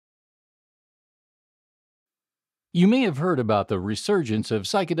You may have heard about the resurgence of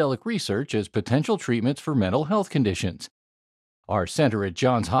psychedelic research as potential treatments for mental health conditions. Our center at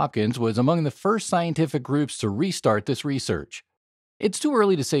Johns Hopkins was among the first scientific groups to restart this research. It's too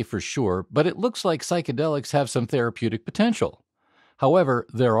early to say for sure, but it looks like psychedelics have some therapeutic potential. However,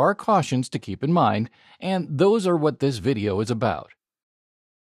 there are cautions to keep in mind, and those are what this video is about.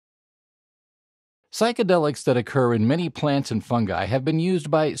 Psychedelics that occur in many plants and fungi have been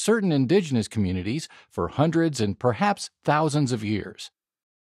used by certain indigenous communities for hundreds and perhaps thousands of years.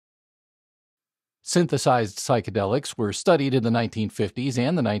 Synthesized psychedelics were studied in the 1950s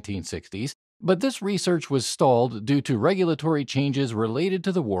and the 1960s, but this research was stalled due to regulatory changes related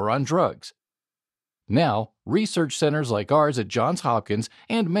to the war on drugs. Now, research centers like ours at Johns Hopkins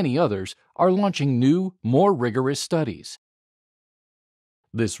and many others are launching new, more rigorous studies.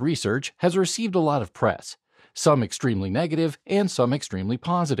 This research has received a lot of press, some extremely negative and some extremely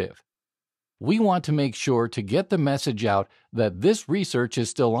positive. We want to make sure to get the message out that this research is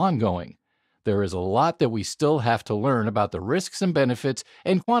still ongoing. There is a lot that we still have to learn about the risks and benefits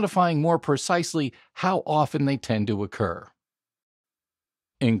and quantifying more precisely how often they tend to occur.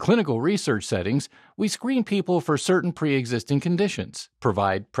 In clinical research settings, we screen people for certain pre-existing conditions,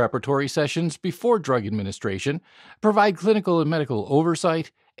 provide preparatory sessions before drug administration, provide clinical and medical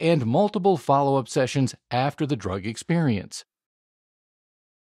oversight, and multiple follow-up sessions after the drug experience.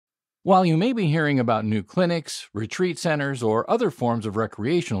 While you may be hearing about new clinics, retreat centers, or other forms of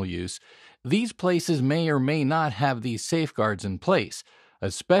recreational use, these places may or may not have these safeguards in place,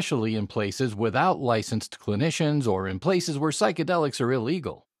 especially in places without licensed clinicians or in places where psychedelics are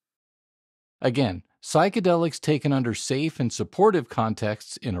illegal. Again, psychedelics taken under safe and supportive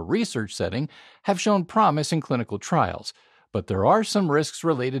contexts in a research setting have shown promise in clinical trials, but there are some risks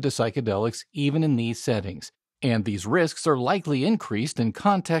related to psychedelics even in these settings, and these risks are likely increased in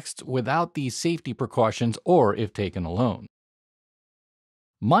contexts without these safety precautions or if taken alone.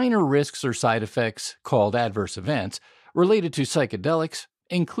 Minor risks or side effects, called adverse events, related to psychedelics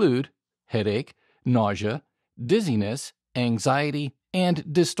include headache, nausea, dizziness, anxiety,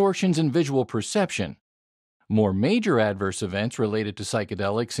 and distortions in visual perception. More major adverse events related to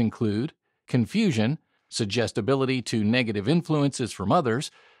psychedelics include confusion, suggestibility to negative influences from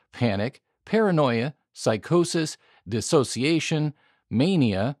others, panic, paranoia, psychosis, dissociation,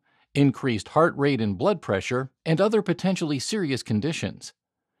 mania, increased heart rate and blood pressure, and other potentially serious conditions.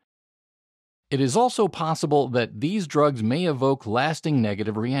 It is also possible that these drugs may evoke lasting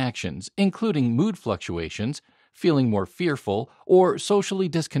negative reactions, including mood fluctuations, feeling more fearful, or socially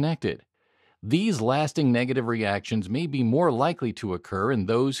disconnected. These lasting negative reactions may be more likely to occur in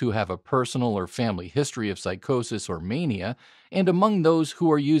those who have a personal or family history of psychosis or mania, and among those who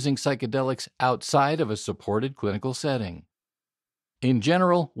are using psychedelics outside of a supported clinical setting. In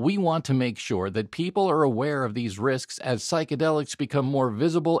general, we want to make sure that people are aware of these risks as psychedelics become more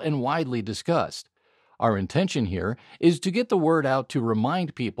visible and widely discussed. Our intention here is to get the word out to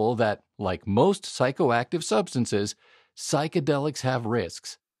remind people that, like most psychoactive substances, psychedelics have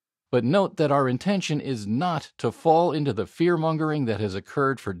risks. But note that our intention is not to fall into the fear-mongering that has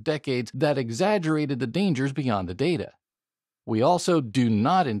occurred for decades that exaggerated the dangers beyond the data. We also do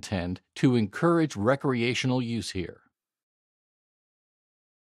not intend to encourage recreational use here.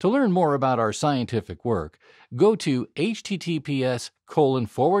 To learn more about our scientific work, go to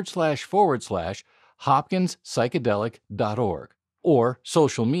https://hopkinspsychedelic.org or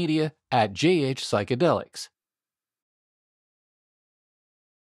social media @JHPsychedelics.